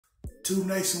YouTube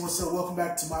Nation, what's up? Welcome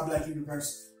back to my Black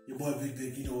Universe. Your boy Big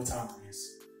Big, you know what time it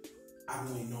is. I've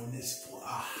been waiting on this for a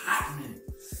hot minute.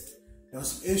 There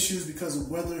was some issues because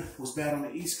the weather was bad on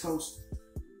the East Coast.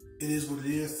 It is what it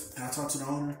is. And I talked to the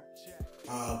owner.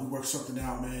 We worked something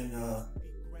out, man.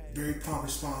 Very prompt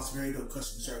response, very good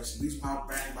customer service. The reason why I'm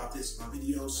bragging about this in my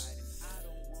videos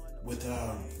with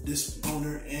this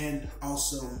owner and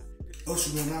also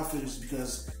Ocean Green Outfitters,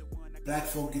 because black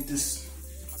folk get this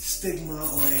stigma,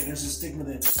 or there's a stigma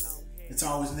that it's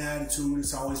always an attitude,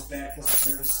 it's always bad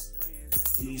customer service,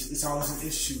 it's always an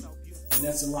issue, and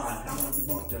that's a lie. I'm going to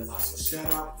debunk that lie. So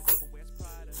shout out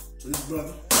to this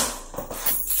brother.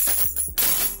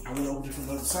 I went over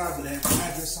different other sides, but they have the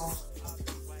address on,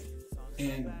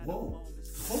 and whoa.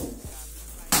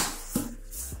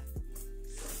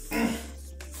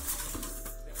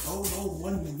 Hold on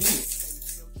 1 minute.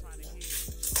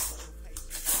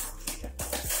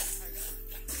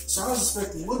 So I was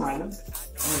expecting one item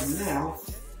right now,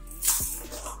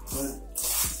 but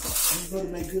he's going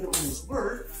to make good on his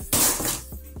word.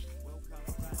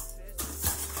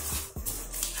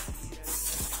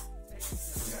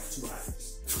 We got 2 items.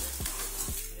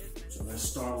 So let's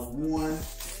start with one.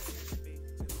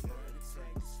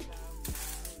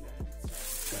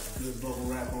 Got a good bubble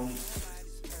wrap on it.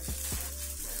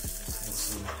 Let's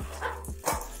see.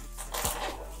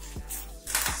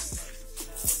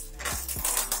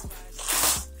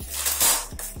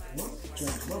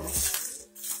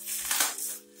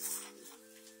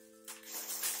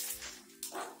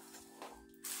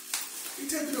 He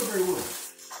taped it up very well.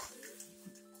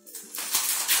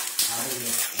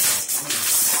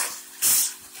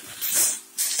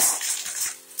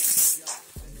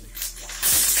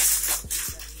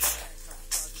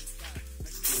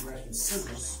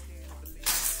 Scissors.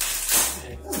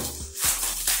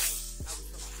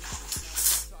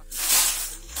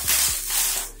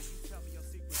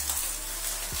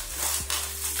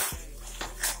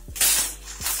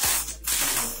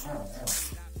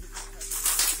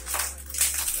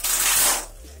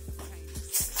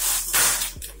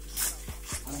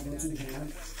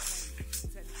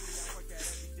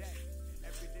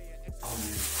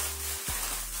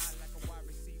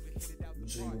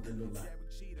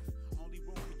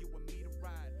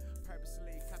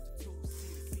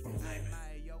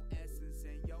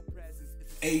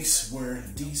 Ace Word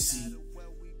DC.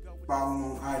 Follow him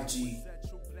on IG.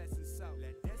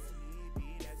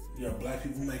 Yeah, black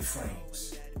people make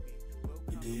frames.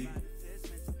 You dig?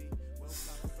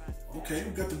 Okay,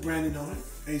 we got the branding on it.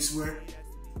 Ace Word.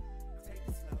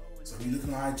 So if you look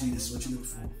on IG, this is what you look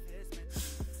for.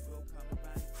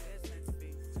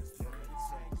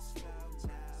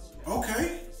 Okay.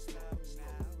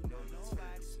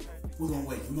 We're gonna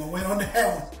wait. We're gonna wait on that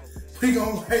one. We're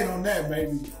gonna wait on that,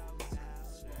 baby.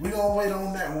 We're gonna wait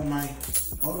on that one, man.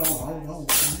 Hold on.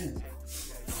 Wait a minute.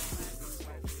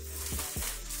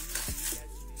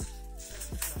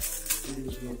 Do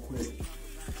this real quick.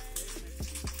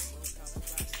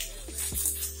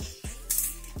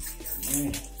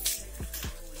 Man.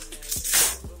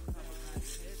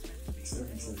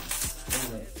 7 seconds.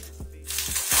 Hold up.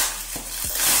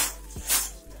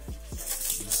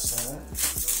 This side.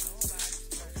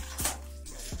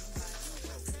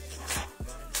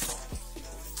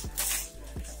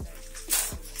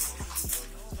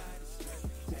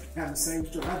 Have the same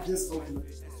story. I just opened it.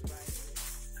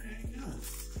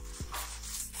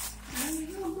 There you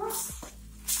go, bro.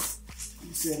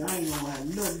 He said I ain't gonna have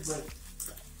nothing but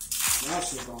that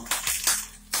shit on.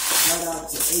 Shout out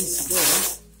to Ace Word.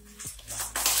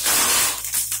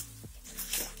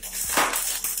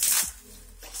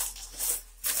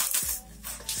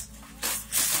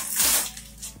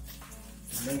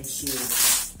 Make sure.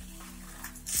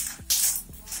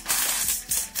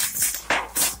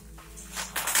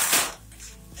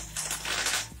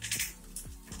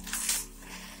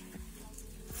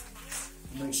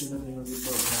 Make sure nothing will be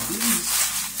broken on these.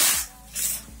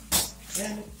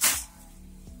 And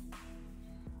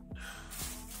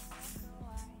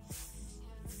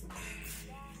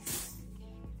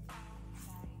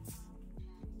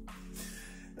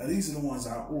now these are the ones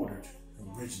I ordered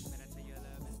originally.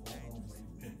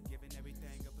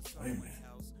 Wait a minute.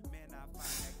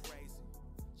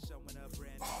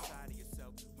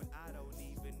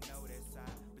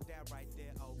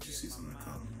 Did you see something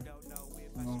coming?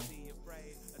 No.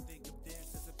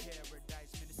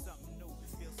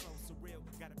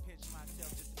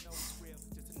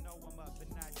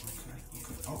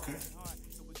 Okay.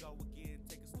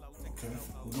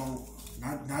 We're going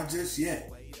not just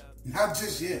yet. Not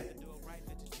just yet.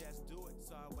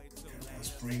 Okay,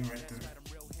 spring right there.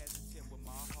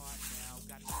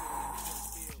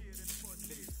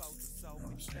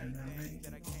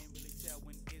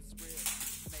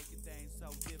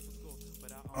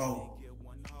 Oh.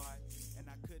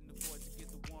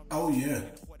 Oh yeah.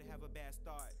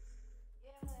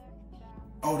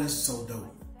 Oh, this is so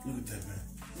dope. Look at that, man.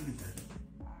 Look at that.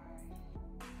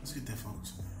 Let's get that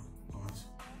focus, man.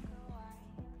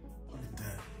 Look at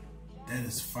that. That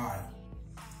is fire.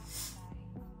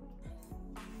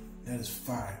 That is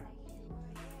fire.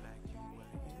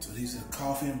 So these are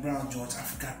coffee and brown joints. I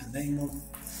forgot the name of them.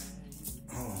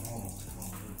 Hold on.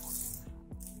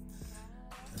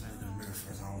 Let me look in the mirror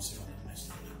first. I don't see all that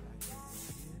messed up.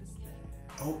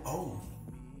 Oh.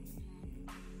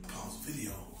 Pause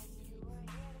video.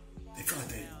 They feel like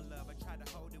they,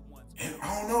 and I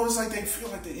don't know, it's like they feel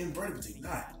like they're inverted, but they're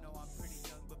not.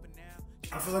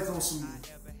 I feel like on some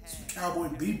cowboy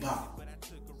bebop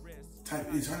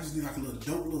type is. I just need like a little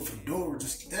dope little fedora,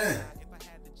 just I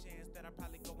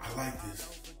like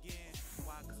this.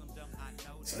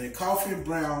 So they're coffee and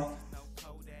brown.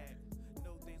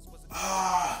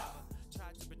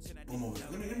 One more.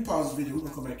 Let me pause the video. We're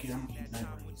gonna come back here. I'm gonna get the name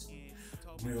of these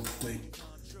real quick.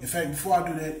 In fact, before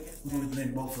I do that, we're gonna get the name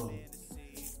of both of them.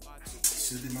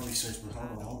 Should do my research, but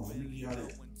hold on. Let me get y'all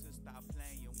that.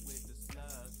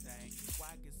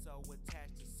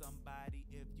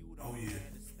 Oh yeah.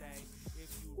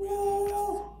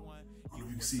 Woo! You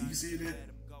can see that?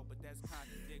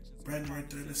 Brandon right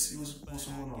there. Let's see what's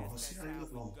going on. Let's see how you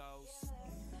look on.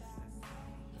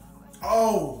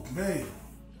 Oh man.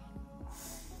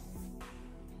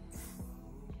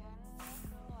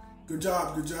 Good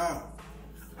job.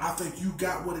 I think you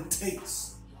got what it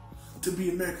takes to be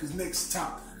America's Next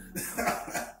Top.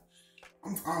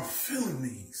 I'm feeling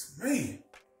these, man.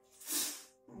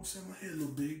 I'm gonna say my head a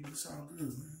little big, but it's all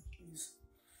good,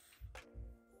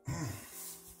 man.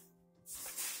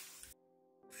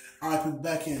 All right, people,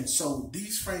 back in. So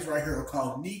these frames right here are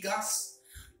called Negus,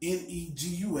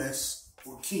 Negus,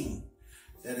 or king.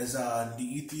 That is the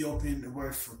Ethiopian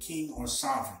word for king or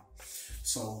sovereign.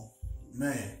 So,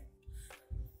 man,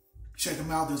 check them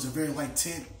out. There's a very light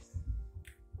tint.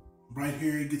 Right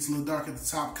here, it gets a little dark at the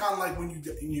top. Kind of like when you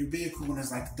get in your vehicle when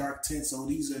there's like a dark tint. So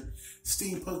these are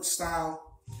steampunk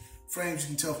style frames.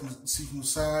 You can tell see from the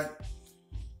side.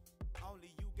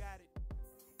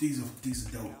 These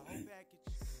are dope.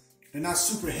 They're not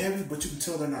super heavy, but you can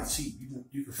tell they're not cheap.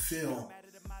 You can feel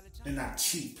they're not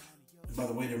cheap by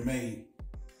the way they're made.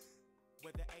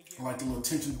 I like the little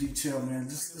tension detail, man.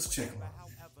 Let's check them out.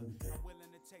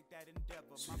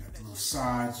 So you got the little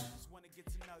sides.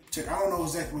 Check. I don't know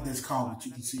exactly what that's called, but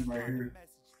you can see right here.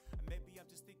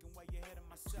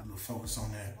 Get a little focus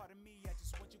on that.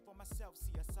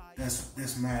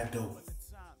 That's mad dope.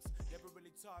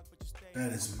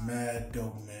 That is mad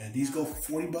dope, man. These go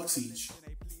for $40 each.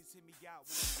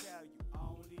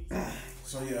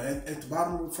 So yeah, at the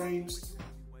bottom of the frames,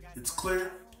 it's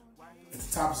clear. At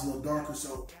the top, it's a little darker. So,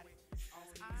 you know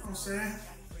what I'm saying?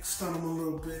 Stun them a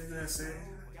little bit. You know what I'm saying?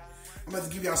 I'm about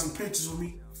to give y'all some pictures with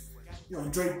me, you know,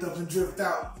 draped up and dripped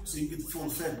out, so you get the full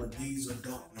effect. But these are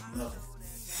dope. I'm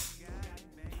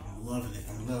loving it.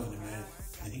 I'm loving it, man.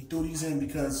 And he threw these in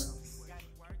because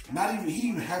he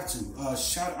even have to.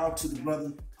 Shout out to the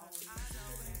brother,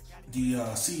 the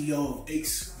CEO of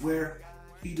Ace Wear.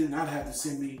 He did not have to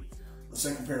send me a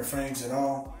second pair of frames at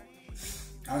all.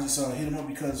 I just hit him up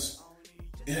because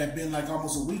it had been like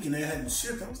almost a week and they hadn't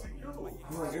shipped. I was like, yo,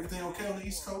 everything okay on the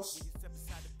East Coast?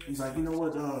 He's like, you know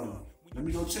what? Let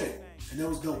me go check. And that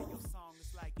was dope.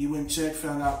 He went and checked,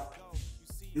 found out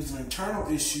it was an internal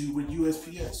issue with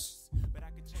USPS.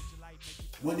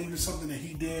 Wasn't even something that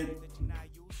he did.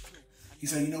 He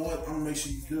said, you know what? I'm gonna make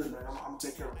sure you're good, man. I'm gonna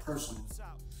take care of it personally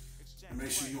and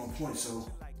make sure you're on point. So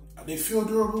they feel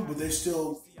durable, but they're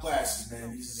still glasses,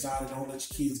 man. These designs don't let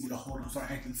your kids get a hold of them, start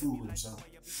acting fool with them. So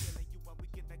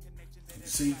you can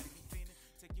see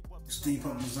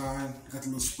steampunk design. Got the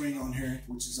little spring on here,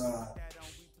 which is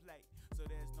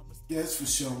yeah, it's for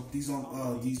sure. These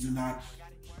do not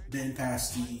bend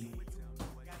past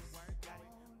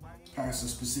a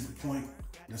specific point.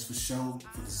 That's for show,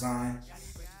 for design.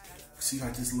 See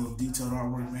like this little detailed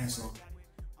artwork, man. So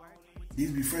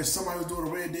these be fresh. Somebody was doing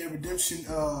a Red Dead Redemption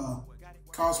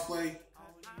cosplay.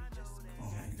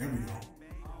 Oh man, there we go.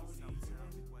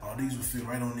 Oh, these will fit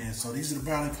right on there. So these are the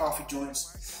brown and coffee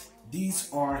joints. These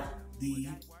are the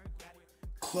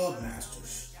Club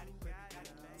Masters.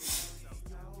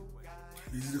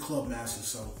 These are the Club Masters.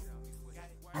 So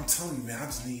I'm telling you, man, I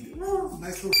just need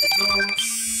nice little fedora.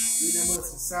 Leave them up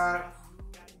inside.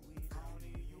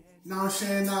 Know what I'm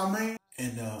saying, now, man?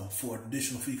 And for an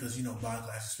additional fee, because you know buying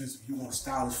glass is expensive. If you want a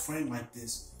stylish frame like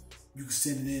this, you can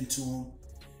send it in to them,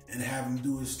 and have him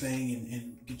do his thing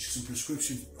and get you some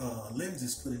prescription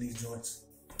lenses put in these joints,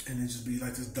 and it just be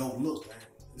like this dope look, man.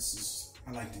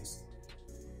 I like these.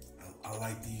 I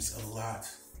like these a lot,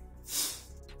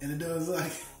 and it does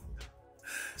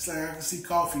it's like I can see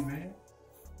coffee, man.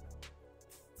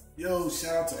 Yo,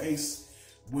 shout out to Ace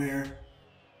Wear.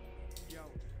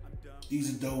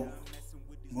 These are dope.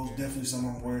 Most definitely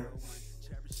something I'm wearing.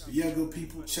 But yeah, good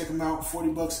people, check them out.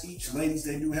 $40 each. Ladies,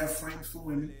 they do have frames for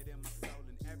women.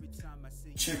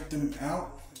 Check them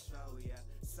out.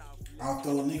 I'll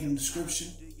throw a link in the description.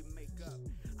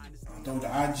 I'll throw the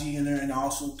IG in there, and I'll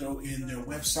also throw in their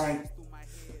website.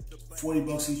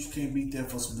 $40 each. You can't beat that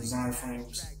for some designer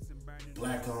frames.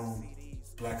 Black owned,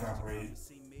 black operated,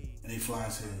 and they fly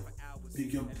as hell.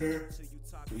 Pick your pair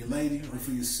for your lady or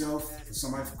for yourself, for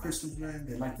somebody for Christmas, man.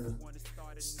 They like to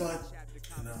stunt.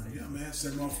 And yeah, man,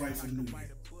 set them off right for the new year.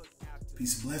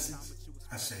 Peace and blessings.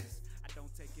 I say.